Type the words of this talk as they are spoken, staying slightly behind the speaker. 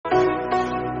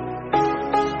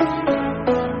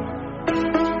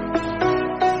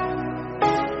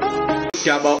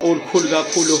udaba olukhulu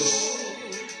kakhulu.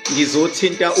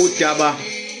 Ngizothinta udaba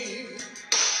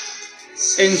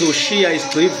engizoshiya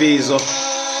isigcivizo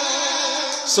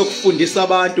sokufundisa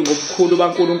abantu ngobukhulu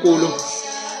baNkulunkulu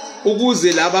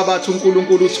ukuze laba bathi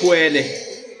uNkulunkulu uthwele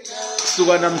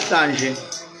kusuka namhlanje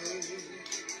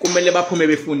kumele baphume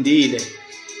befundile,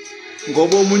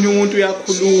 ngoba omunye umuntu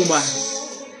uyakhuluma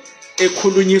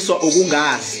ekhulunyiswa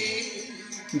ukungazi.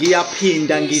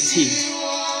 Ngiyaphinda ngithi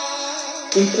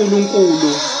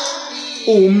uNkulunkulu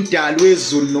uwumdali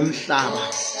wezulu nomhlaba.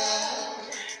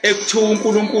 Ekuthiwa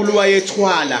uNkulunkulu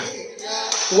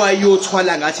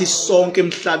wayothwala ngathi sonke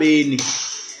emhlabeni,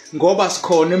 ngoba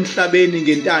sikhona emhlabeni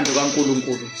ngentando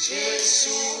kaNkulunkulu.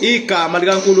 Igama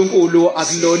likaNkulunkulu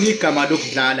akulona igama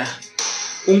lokudlala.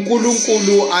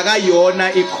 uNkulunkulu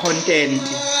akayona icontent.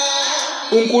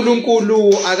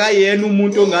 uNkulunkulu akayena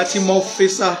umuntu ongathi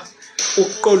mawufisa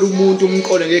ukuqola umuntu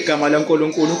umqole ngegama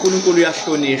laNkulunkulu. uNkulunkulu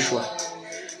uyahlonishwa.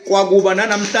 Kwakuba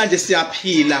namhlanje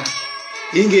siyaphila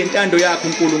ingentando yakhe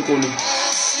uNkulunkulu.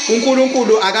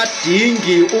 uNkulunkulu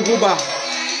akadingi ukuba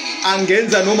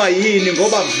angenza noma yini,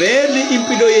 ngoba vele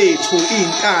impilo yethu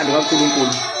iyintando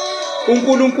kaNkulunkulu.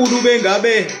 uNkulunkulu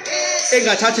bengabe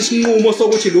engathatha isinqumo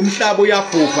sokuthi lo mhlaba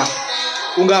uyabhubha,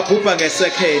 ungabhubha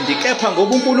ngesekendi, kepha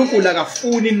ngoba uNkulunkulu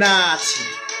akafuni nathi,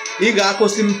 ingakho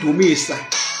simdumisa.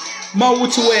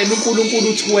 Mawuthi wena uNkulunkulu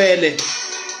uthwele,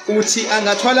 uthi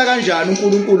angathwala kanjani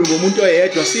uNkulunkulu ngomuntu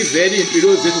oyedwa? Sivele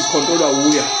impilo zethu zikhontrolwa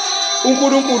uya.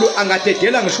 uNkulunkulu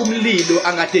angadedela ngisho umlilo,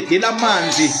 angadedela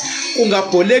amanzi,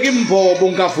 kungabholeka imbobo,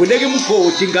 kungavuleka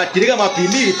imgodi, kungadilika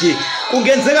amabhilidi,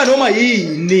 kungenzeka noma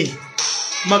yini.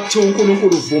 Makuthiwa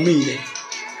uNkulunkulu uvumile,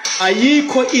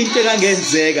 ayikho into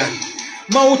engangenzeka.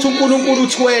 Mawuthi uNkulunkulu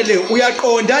uthwele,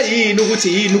 uyaqonda yini ukuthi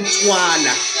yini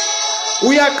ukuthwala?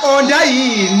 Uyaqonda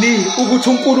yini ukuthi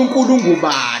uNkulunkulu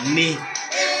ngubani?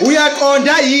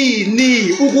 Uyaqonda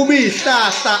yini ukuba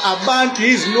ihlahla, abantu,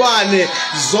 izilwane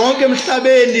zonke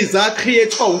emhlabeni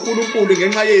zakhreathwa uNkulunkulu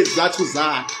ngenxa yezathu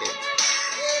zakhe?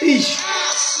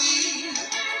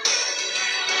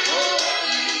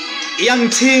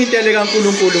 Iyangithinta le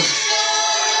kaNkulunkulu.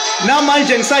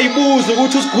 Namanje ngisayibuza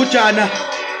ukuthi usigujana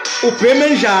ubheme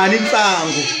njani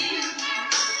insangu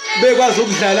bekwazi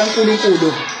ukudlala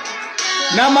uNkulunkulu.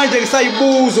 Namanje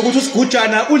ngisayibuza ukuthi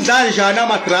usigujana udla njani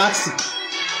ama-drugs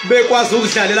bekwazi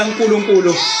ukudlalela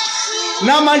uNkulunkulu.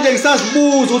 Namanje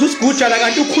ngisazibuza ukuthi usigujana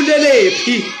kanti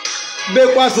ukhulelephi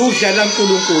bekwazi ukudlalela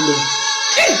uNkulunkulu.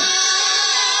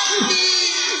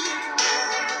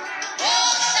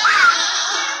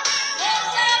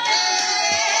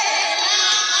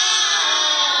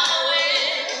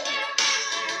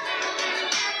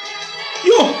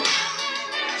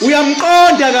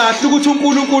 Uyamqonda kahle ukuthi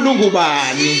uNkulunkulu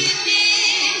ngubani?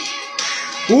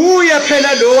 Uye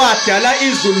phela lo wadala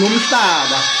izulu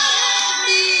nomhlaba.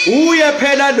 Uye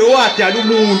phela lo wadala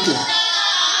umuntu.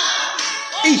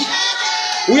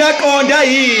 Uyaqonda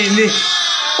yini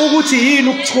ukuthi yini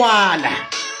ukuthwala?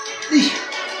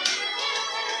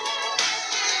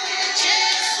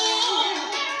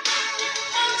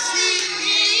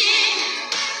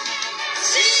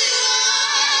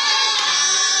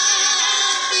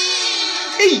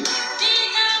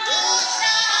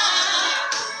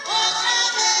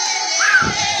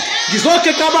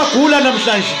 Ngizoke kabagula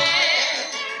namhlanje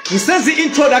ngisenza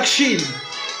i-introduction.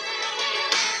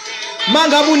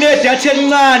 Mangabe unedatha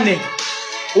elincane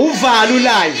uvala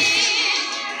ulive,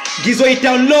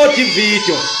 ngizoyi-download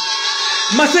ivideo.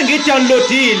 Mase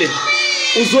ngiyi-downloadile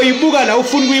uzoyibuka la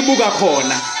ufuna ukuyibuka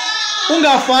khona.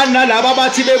 Ungafani nalabo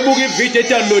bathi bebuka ivideo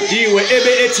edownloadiwe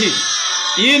ebe ethi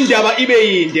indaba ibe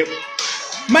yinde.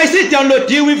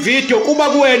 Mayisi-downloadiwe ivideo kuba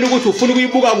kuwena ukuthi ufuna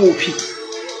ukuyibuka kuphi.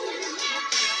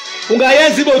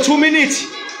 Ungayenza ibe 2 minutes,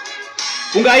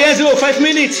 ungayenza ibe 5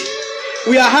 minutes.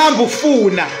 Uyahamba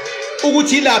ufuna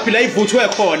ukuthi ilaphi la ivuthwe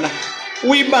khona,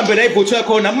 uyibambe la ivuthwe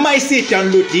khona.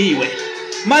 Mayisi-downloadiwe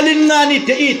malincane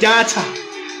idatha,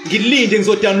 ngilinde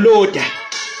ngizodownloada,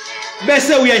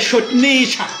 bese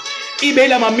uyayishortnisha ibe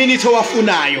lama minutes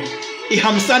owafunayo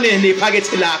ihambisane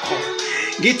nephakethe lakho.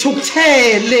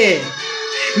 Ngithukuthele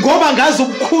ngoba ngazi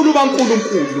ubukhulu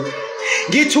baNkulunkulu.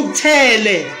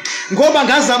 Ngithukuthele ngoba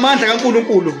ngazi amandla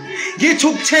kaNkulunkulu.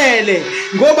 Ngithukuthele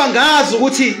ngoba ngazi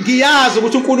ukuthi ngiyazi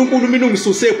ukuthi uNkulunkulu mina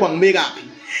ungisusephi angibekaphi.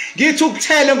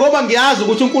 Ngithukuthele ngoba ngiyazi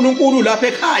ukuthi uNkulunkulu lapha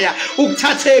ekhaya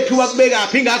ukuthathephi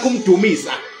wakubekaphi, ingakho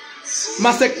umdumisa.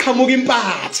 Mase kuqhamuka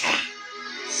impatha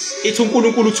ithi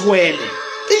uNkulunkulu uthwele.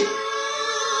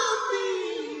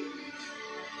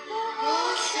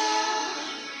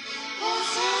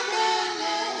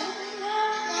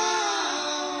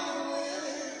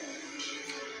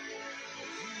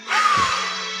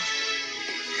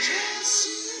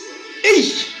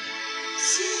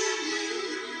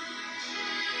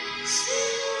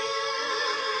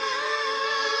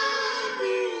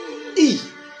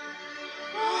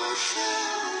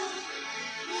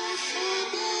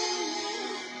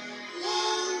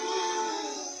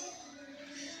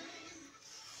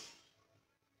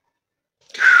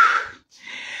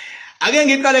 Ake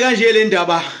ngiqale kanje le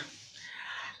ndaba.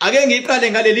 Ake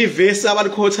ngiqale ngaleli verse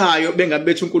abalikhothayo bengabe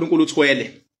bethu uNkulunkulu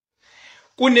uthwele.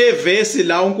 Kunevesi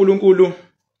la uNkulunkulu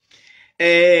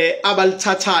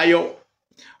abalithathayo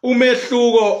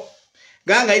umehluko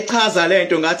ngangayichaza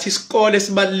lento ngathi isikole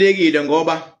sibalekile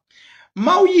ngoba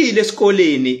mawuyile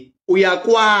esikoleni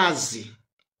uyakwazi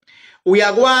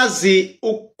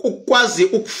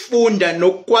ukufunda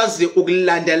nokwazi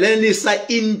ukulandelelisa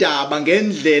indaba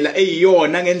ngendlela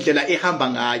eyiyona ngendlela ehamba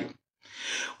ngayo.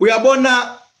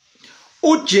 Uyabona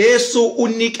uJesu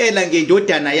unikela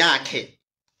ngendodana yakhe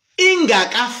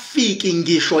ingakafiki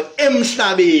ngisho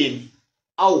emhlabeni.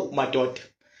 Awu madoda,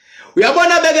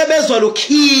 uyabona beke bezwa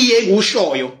lokhiye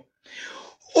ngushoyo.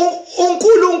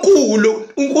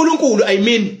 uNkulunkulu I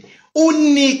mean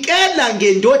unikela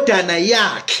ngendodana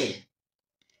yakhe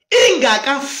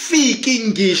ingakafiki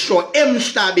ngisho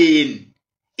emhlabeni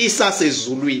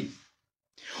isasezulwini.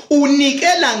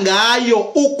 Unikela ngayo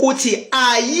ukuthi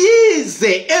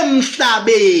ayize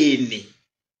emhlabeni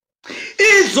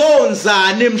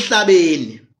izonzana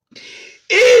emhlabeni,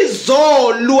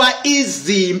 izolwa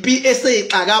izimpi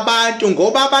eseyixaka abantu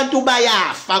ngoba abantu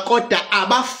bayafa kodwa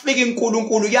abafiki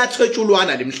uNkulunkulu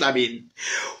kuyathwetshulwana lemhlabeni.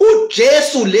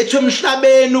 uJesu lethwe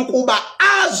emhlabeni ukuba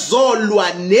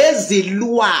azolwa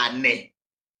nezilwane.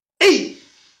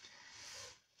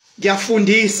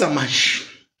 Ngiyafundisa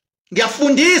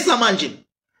manje.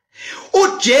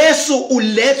 uJesu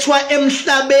ulethwa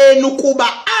emhlabeni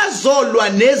ukuba azolwa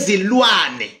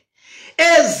nezilwane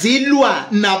ezilwa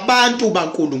nabantu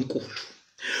baNkulunkulu.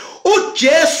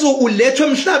 uJesu ulethwe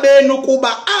emhlabeni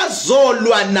ukuba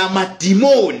azolwa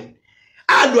namadimoni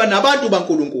alwa nabantu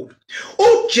baNkulunkulu.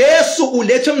 uJesu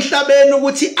ulethwe emhlabeni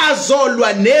ukuthi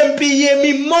azolwa nempi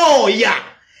yemimoya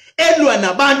elwa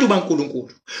nabantu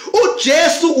baNkulunkulu.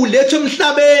 uJesu ulethwe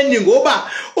emhlabeni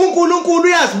ngoba uNkulunkulu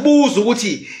uyazibuza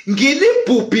ukuthi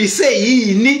ngilibhubhise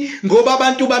yini ngoba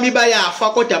abantu bami bayafa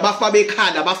kodwa bafa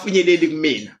bekhala bafinyeleli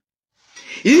kumina.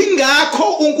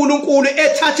 Ingakho uNkulunkulu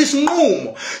ethatha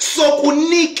isinqumo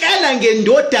sokunikela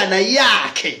ngendodana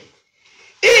yakhe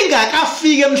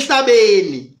ingakafika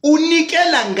emhlabeni,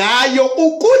 unikela ngayo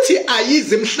ukuthi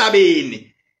ayize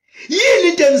emhlabeni. Yini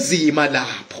into enzima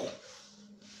lapho?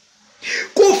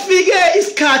 Kufike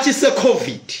isikhathi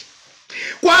seCovid,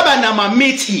 kwaba nama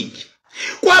meeting,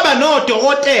 kwaba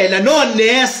nodokotela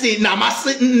nonesi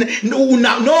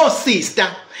no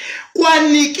sister,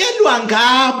 kwanikelwa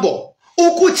ngabo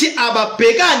ukuthi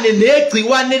ababhekane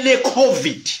negciwane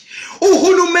leCovid.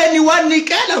 Uhulumeni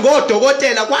wanikela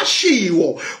ngodokotela,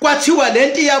 kwashiwo kwathiwa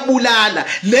lento iyabulala,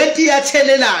 lento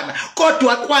iyathelelana,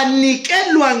 kodwa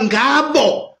kwanikelwa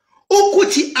ngabo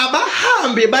ukuthi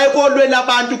abahambe bayekolwela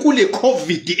abantu kule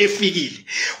COVID efikile.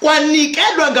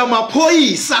 Kwanikelwa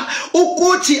ngamaphoyisa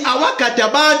ukuthi awagada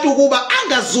abantu kuba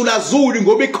angazulazuli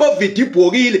ngoba iCovid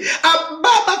ibhokile.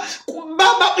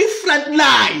 Baba i-front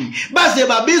line baze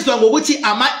babizwa ngokuthi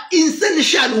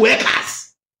ama-essential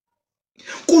workers.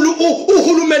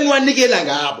 Uhulumeni wanikela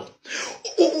ngabo.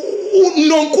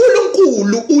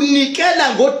 NoNkulunkulu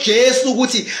unikela ngoJesu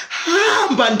ukuthi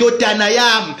hamba ndodana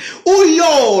yami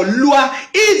uyolwa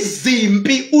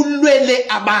izimpi ulwele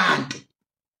abantu.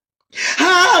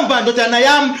 Hamba ndodana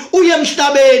yami uye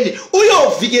emhlabeni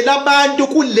uyovikela abantu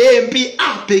kulempi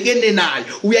abhekene nayo.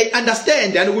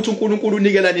 Uyayi-understand yani ukuthi uNkulunkulu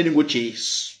unikela nini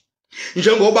ngoJesu?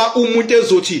 Njengoba umuntu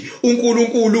ezothi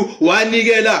uNkulunkulu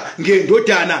wanikela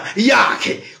ngendodana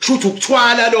yakhe, kusho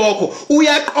ukuthwala lokho.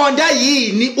 Uyaqonda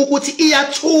yini ukuthi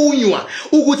iyathunywa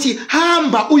ukuthi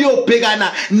hamba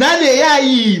uyobhekana naleya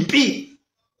yimpi?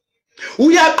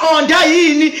 Uyaqonda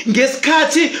yini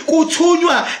ngesikhathi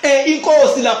kuthunywa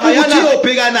inkosi lapha ukuthi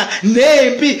iyobhekana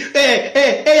nempi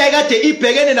eyakade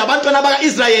ibhekene nabantwana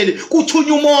bakaIsrayeli,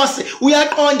 kuthunywa uMose?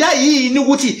 Uyaqonda yini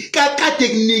ukuthi kade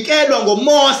kunikelwa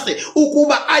ngoMose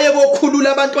ukuba aye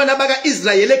bokhulula abantwana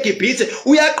bakaIsrayeli eGibhithe?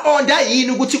 Uyaqonda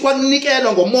yini ukuthi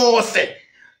kwanikelwa ngoMose?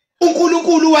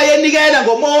 uNkulunkulu wayenikela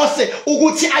ngoMose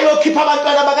ukuthi ayokhipha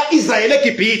abantwana bakaIsrayeli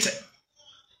eGibhithe.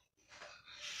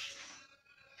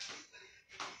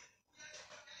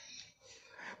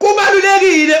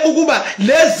 Kubalulekile ukuba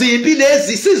lezimpi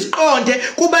lezi siziqonde.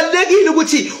 Kubalulekile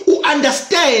ukuthi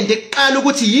uunderstand kuqala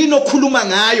ukuthi yini okhuluma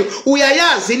ngayo,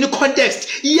 uyayazi in context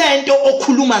yento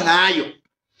okhuluma ngayo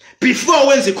before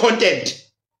wenze content.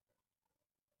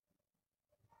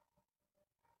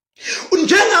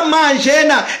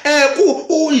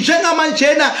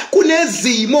 njengamanjena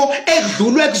kunezimo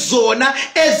ekudlulwe kuzona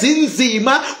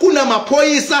ezinzima,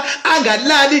 kunamaphoyisa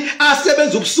angalali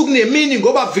asebenza ubusuku nemini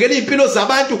ngoba avikela impilo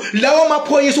zabantu. Lawo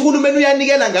maphoyisa uhulumeni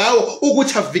uyanikela ngawo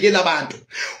ukuthi avikele abantu.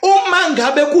 Uma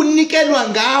ngabe kunikelwa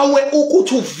ngawe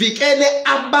ukuthi uvikele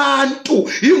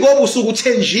abantu, ingoba usuke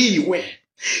uthenjiwe,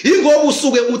 ingoba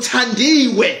usuke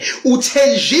uthandiwe,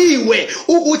 uthenjiwe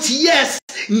ukuthi yes,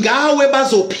 ngawe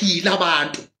bazophila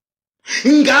abantu,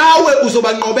 ngawe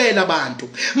uzobanqobela abantu.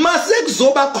 Mase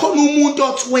kuzoba khona umuntu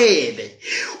othwele.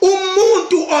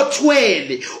 Umuntu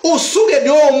othwele usuke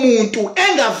lo muntu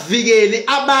engavikeli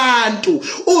abantu,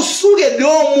 usuke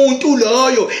lo muntu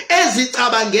loyo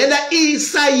ezicabangela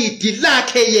isayidi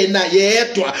lakhe yena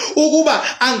yedwa, ukuba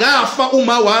angafa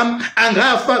uma wami,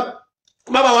 angafa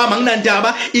baba wami,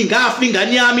 anginandaba, ingafa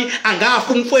ingane yami,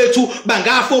 angafa umfowethu,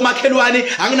 bangafa omakhelwane,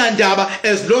 anginandaba,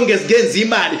 as long as ngenza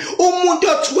imali. Umuntu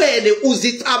othwele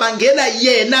uzicabangela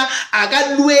yena,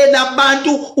 akalwela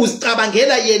abantu,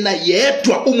 uzicabangela yena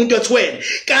yedwa umuntu othwele.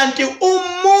 Kanti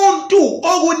umuntu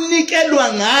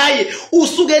okunikelwa ngaye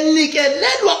usuke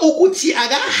nikelelwa ukuthi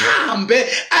akahambe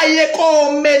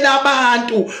ayekomela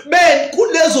abantu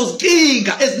kulezo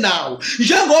zinkinga ezinawo.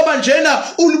 Njengoba njena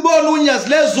ulibona unyazi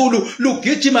lezulu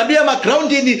lugijima luya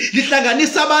emagroundini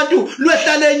lihlanganisa abantu,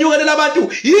 lwehlala enyukelela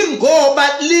abantu, ingoba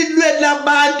lilwela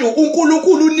abantu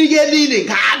uNkulunkulu unikelile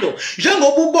ngalo.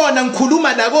 Njengoba ubona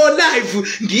ngikhuluma la ko live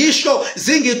ngisho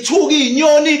zingithuka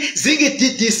inyoni,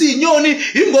 zingididisa inyoni,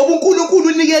 ingoba uNkulunkulu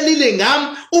unikelile ngami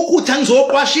ukuthi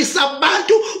angizoqwashisa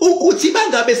abantu ukuthi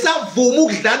bangabe savuma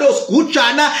ukudlala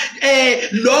osigujana.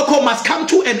 Lokho must come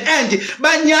to an end.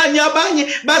 Banyanya abanye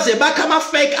baze bakha ama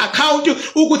fake account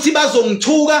ukuthi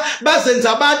bazongithuka,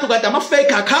 bazenza abantu kanti ama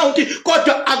fake account,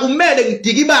 kodwa akumele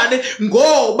ngidikibale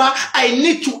ngoba I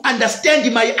need to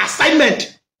understand my assignment.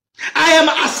 I am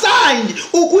assigned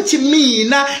ukuthi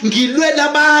mina ngilwela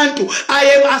abantu. I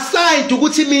am assigned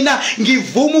ukuthi mina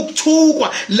ngivuma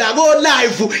ukuthukwa la ko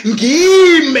live,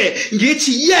 ngime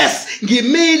ngithi yes,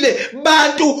 ngimile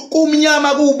bantu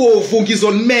kumnyama kubovu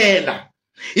ngizonimela.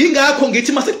 Ingakho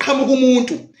ngithi maseqhamuka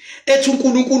umuntu ethi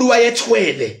uNkulunkulu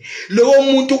wayethwele, lowo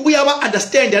muntu uyaba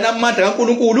understand amandla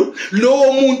kaNkulunkulu,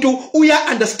 lowo muntu uya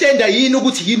understand yini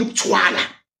ukuthi yini ukuthwala.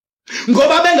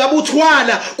 Ngoba bengabe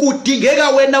uthwala kudingeka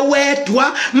wena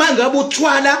wedwa, mangabe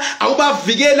uthwala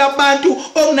awubavikela abantu,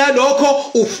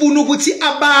 okunalokho ufuna ukuthi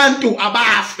abantu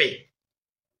abafe.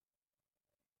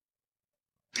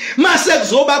 Mase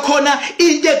kuzoba khona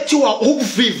into ekuthiwa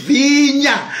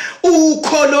ukuvivinya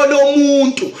ukholo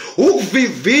lomuntu,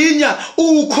 ukuvivinya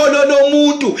ukholo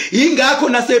lomuntu. Ingakho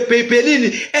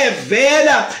naseBhayibhelini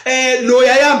evela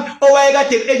loya yami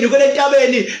owayekade enyukele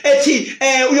entabeni ethi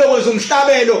uyokwenza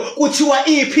umhlabelo, kuthiwa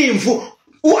iphimvu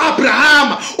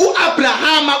uAbrahama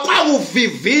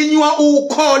kwakuvivinywa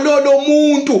ukholo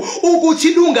lomuntu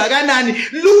ukuthi lungakanani,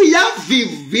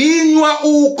 luyavivinywa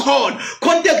ukholo.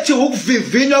 Contact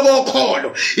ukuvivinywa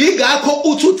kokholo. Ingakho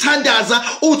uthi uthandaza,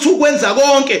 uthi ukwenza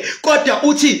konke, kodwa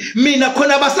uthi mina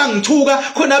khona basangithuka,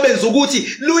 khona benza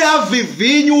ukuthi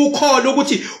luyavivinywa ukholo,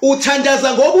 ukuthi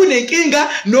uthandaza ngoba unenkinga,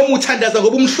 noma uthandaza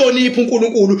ngoba umhlonipha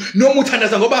uNkulunkulu, noma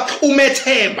uthandaza ngoba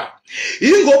umethemba.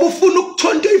 Ingoba ufuna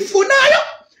ukuthonta oyifunayo,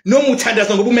 noma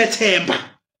uthandaza ngoba umethemba.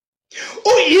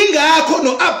 Ingakho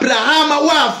noAbrahama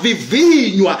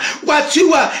wavivinywa,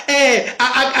 kwathiwa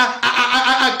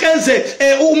akenze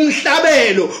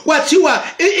umhlabelo, kwathiwa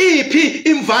iphi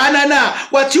imvana na,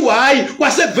 kwathiwa hayi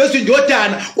kwasekuvezwa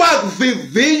indodana,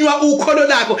 kwakuvivinywa ukholo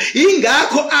lakho.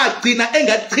 Ingakho agcina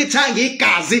engachithanga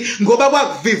igazi ngoba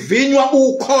kwakuvivinywa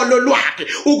ukholo lwakhe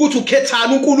ukuthi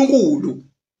ukhethana uNkulunkulu.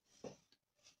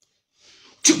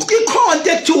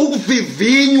 I-contact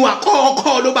ukuvivinywa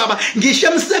kokholo baba. Ngisho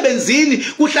emsebenzini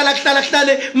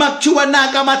kuhlale makuthiwa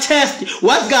naka ama-test,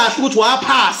 wazi kahle ukuthi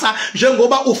waphasa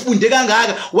njengoba ufunde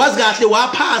kangaka, wazi kahle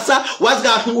waphasa, wazi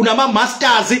kahle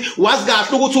unama-masters, wazi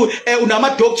kahle ukuthi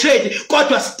unama-doctorate,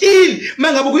 kodwa still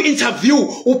mangabe ku-interview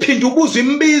uphinde ubuza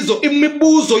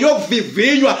imibuzo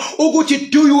yokuvivinywa ukuthi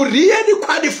do you really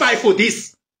qualify for this?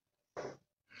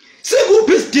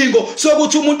 Sikuphi isidingo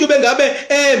sokuthi umuntu bengabe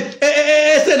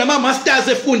esenama masters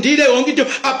efundile yonke into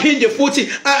aphinde futhi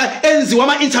enziwa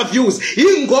ama interviews?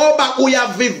 Ingoba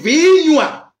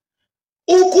uyavivinywa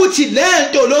ukuthi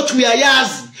lento lothi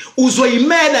uyayazi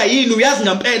uzoyimela yini, uyazi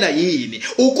ngempela yini,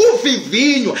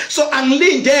 ukuvivinywa. So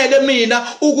angilindele mina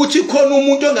ukuthi khona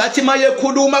umuntu ongathi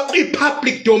mayekhuluma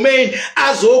kwi-public domain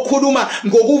azokhuluma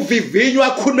ngokuvivinywa,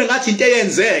 akhulume ngathi into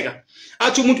eyenzeka.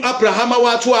 athi umuntu Abrahama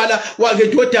wathwala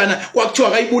wangendodana kwakuthiwa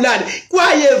akayibulale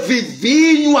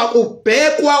kwayevivinywa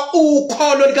kubhekwa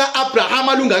ukholo lika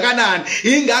Abrahama lungakanani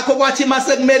ingakho kwathi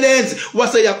mase kumelenzi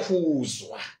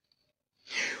waseyakhuzwa.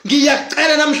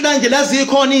 Ngiyacela namhlanje lazi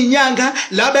khona inyanga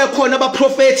labe khona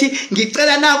abaprofeti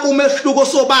ngicela naku umehluko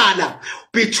sobala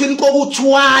between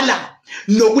kokuthwala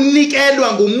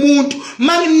nokunikelwa ngumuntu.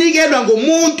 Makunikelwa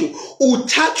ngumuntu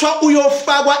uthathwa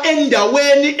uyofakwa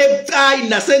endaweni ebucayi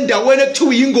nasendaweni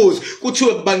ekuthiwa ingozi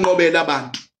kuthiwe banqobela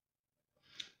abantu.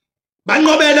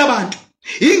 Banqobela abantu.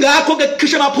 Ingakho ke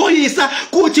kukhisha amaphoyisa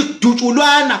kuthi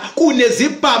kudutshulwana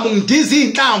kunezibhamu ndizi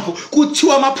inhlamvu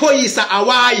kuthiwa amaphoyisa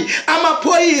awayi.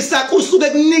 Amaphoyisa kusuke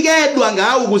kunikelwa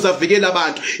ngawo ukuze avikele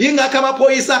abantu. Ingakho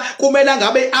amaphoyisa kumele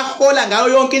ngabe ahola ngayo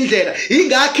yonke indlela.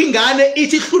 Ingakho ingane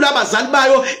ithi hlula abazali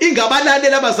bayo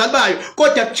ingabalalela abazali bayo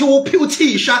kodwa kuthiwa uphi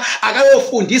uthisha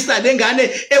akayofundisa lengane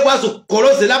ekwazi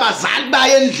ukugolozela abazali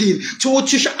bayo endlini kuthiwa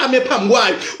uthisha ame phambi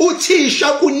kwayo.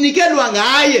 Uthisha kunikelwa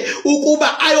ngaye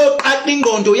ukuba ayoqaqa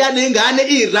ingqondo yalengane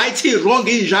i-right i-wrong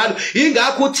injalo.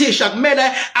 Ingakho uthisha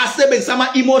kumele asebenzise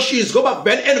ama-emotions ngoba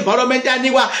vele environment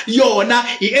anikwa yona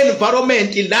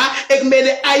i-environment la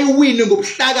ekumele ayiwine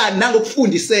ngobuhlakani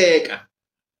nangokufundiseka.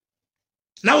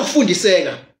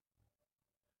 Nawufundiseka.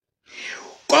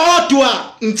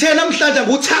 Kodwa ngithe namhlanje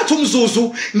nguthatha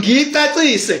umzuzu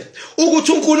ngicacise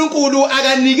ukuthi uNkulunkulu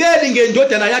akanikeli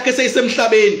ngendodana yakhe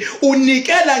seyisemhlabeni,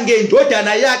 unikela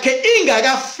ngendodana yakhe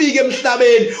ingakafiki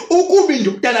emhlabeni ukuba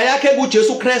indodana yakhe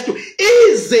kuJesu Kristu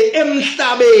ize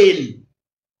emhlabeni.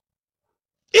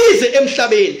 Ize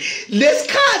emhlabeni.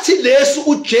 Lesikhathi lesu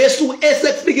uJesu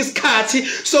esekufika isikhathi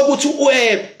sokuthi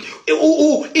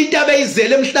into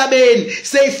abeyizele emhlabeni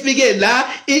seyifike la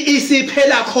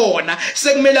isiphela khona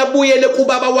sekumele abuyele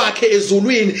kubaba wakhe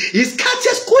ezulwini. Isikhathi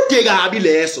esikude kabi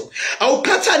leso.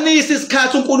 Awuqhathanisi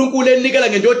isikhathi uNkulunkulu enikela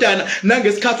ngendodana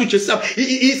nangesikhathi uJesu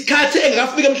isikhathi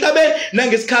engakafika emhlabeni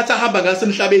nangesikhathi ahamba ngaso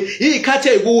emhlabeni izikhathi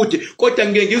ezikude. Kodwa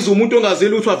ngeke ngizwe umuntu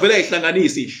ongazile ukuthi avele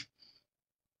ayihlanganise isho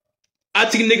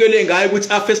athi kunikele ngaye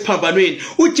ukuthi afe esiphambanweni.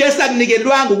 UJesu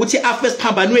akunikelwanga ukuthi afe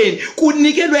esiphambanweni,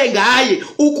 kunikelwe ngaye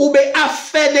ukube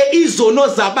afele izono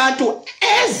zabantu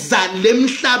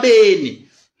ezalemhlabeni.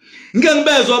 Ngeke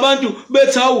ngibezwe abantu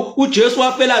bethi hawu uJesu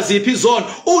wafela ziphi izono.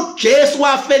 uJesu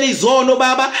wafela izono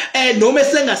baba noma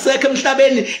esengasekho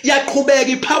emhlabeni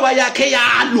yaqhubeka ipower yakhe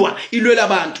yalwa ilwela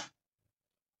abantu.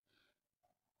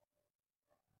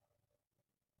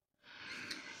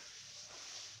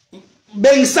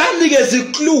 Bengisanikeza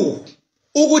iclue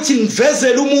ukuthi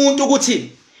ngivezele umuntu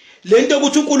ukuthi lento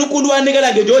ukuthi uNkulunkulu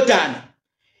wanikela ngendodana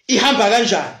ihamba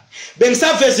kanjani.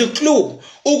 Bengisaveza iclue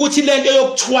ukuthi lento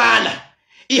yokuthwala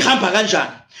ihamba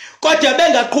kanjani. Kodwa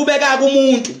bengaqhubeka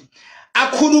kumuntu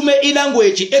akhulume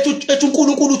ilanguage ethi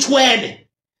uNkulunkulu uthwele.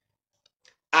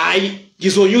 Hayi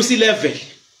ngizonyusa ilevel.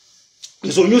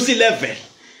 Ngizonyusa ilevel.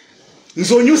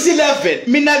 Ngizonyusa ilevel.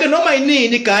 Mina ke noma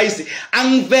yinini guys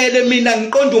angivele mina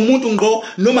ngiqonda umuntu ngqo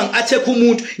noma ngiattack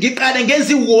umuntu ngiqale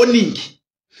ngenza iwarning.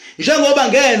 Njengoba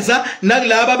ngenza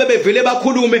nakulabo bebevele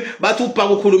bakhulume bathi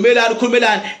uBhaka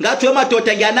ukhulumelana ngathi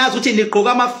emadoda ngiyanazi ukuthi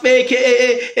nigqoka ama fake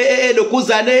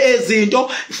lokuzane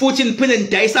ezinto futhi niphinde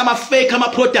nidayisa ama fake ama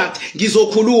product.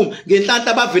 Ngizokhuluma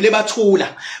ngenhlanhla bavele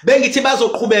bathula bengithi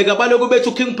bazoqhubeka baloku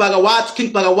bethu King Bhaka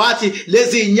wathi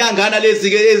lezi inyangana lezi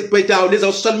ke ezibhedayo lezi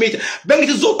social media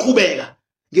bengithi zizoqhubeka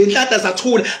ngenhlanhla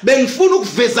zathula. Bengifuna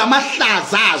ukuveza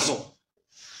amahlazo azo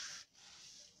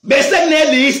bese kune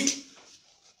list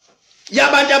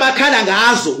yabantu abakhala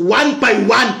ngazo one by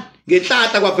one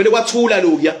ngenhlanhla kwavele kwathula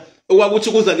lokya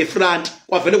okwakuthi kuza ngefront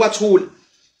kwavele kwathula.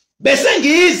 Bese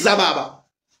ngiza baba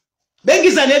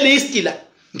bengiza nelist la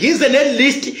ngize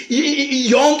nelist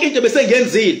yonke into bese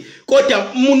ngenzile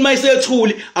kodwa umuntu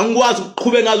mayisethuli angikwazi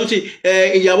ukuqhubeka ngazo ukuthi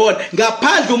ngiyabona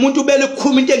ngaphandle umuntu ubele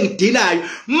ukukhuma into engidinayo.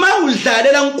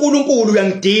 Mawudlalela uNkulunkulu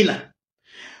uyangidina.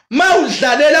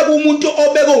 Mawudlalela kumuntu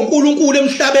obeke uNkulunkulu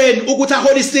emhlabeni ukuthi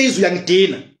ahole isizwe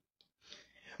uyangidina.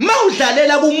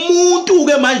 Mawudlalela kumuntu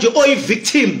ke manje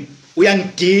oyivictim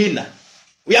uyangidina.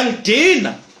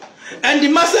 Uyangidina. And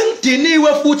mase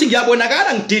ngidiniwe futhi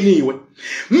ngiyabonakala ngidiniwe.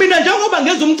 Mina njengoba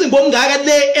ngenza umcimbi omngaka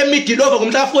le eMidilova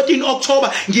ngomhla 14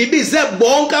 October ngibize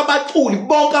bonke abaculi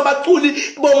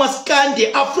bomaskandi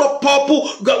Afropop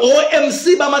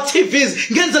OMC bama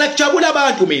TVs ngenzela kujabula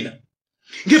abantu mina.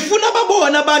 Ngifuna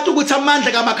babona abantu ukuthi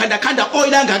amandla kamakhandakhanda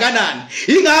oil angakanani.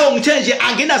 Ingakho ngithe nje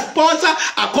angina sponsor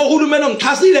akho uhulumeni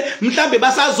ongixhasile mhlambe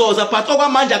basazoza but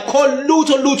okwamanje akho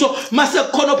lutho mase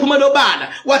kukhona ophumela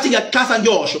obala wathi ngiyaxhasa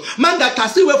njosho.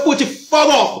 Mangaxhasiwe futhi fuck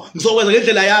off ngizokwenza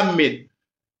ngendlela yami mina.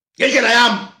 Ngendlela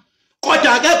yami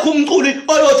kodwa akekho umculi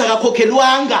oyothi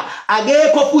akakhokhelwanga,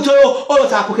 akekho futhi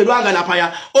oyothi akakhokhelwanga lapha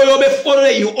ya oyobe follow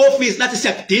i-office nathi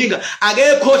siyakudinga,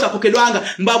 akekho othi akakhokhelwanga.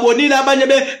 Ngibabonile abanye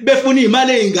befuna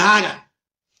imali ezingaka,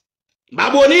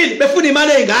 babonile befuna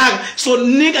imali ezingaka, so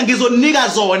ngizonika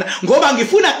zona ngoba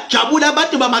ngifuna kujabula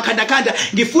abantu bamakhandakhanda,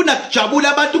 ngifuna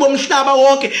kujabula abantu bomhlaba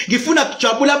wonke, ngifuna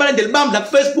kujabula abalandeli bami la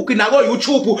ku-Facebook nako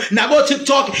YouTube nako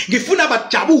TikTok, ngifuna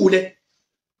bajabule.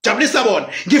 Jabulisa bona,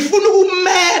 ngifuna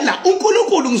ukumela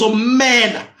uNkulunkulu,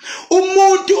 ngizommela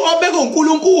umuntu obeka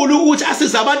uNkulunkulu ukuthi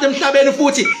asize abantu emhlabeni,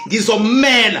 futhi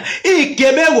ngizommela.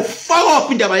 Igebengu fuck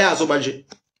off indaba yazo manje,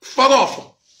 fuck off.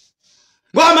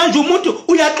 Ngoba manje umuntu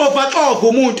uyaxova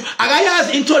umuntu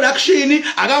akayazi introduction,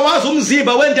 akawazi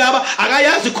umzimba wendaba,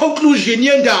 akayazi conclusion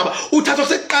yendaba, uthatha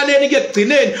okusekuqaleni kuye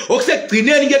ekugcineni,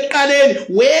 okusegcineni kuye ekuqaleni.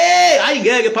 We hayi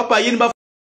ngeke papa yini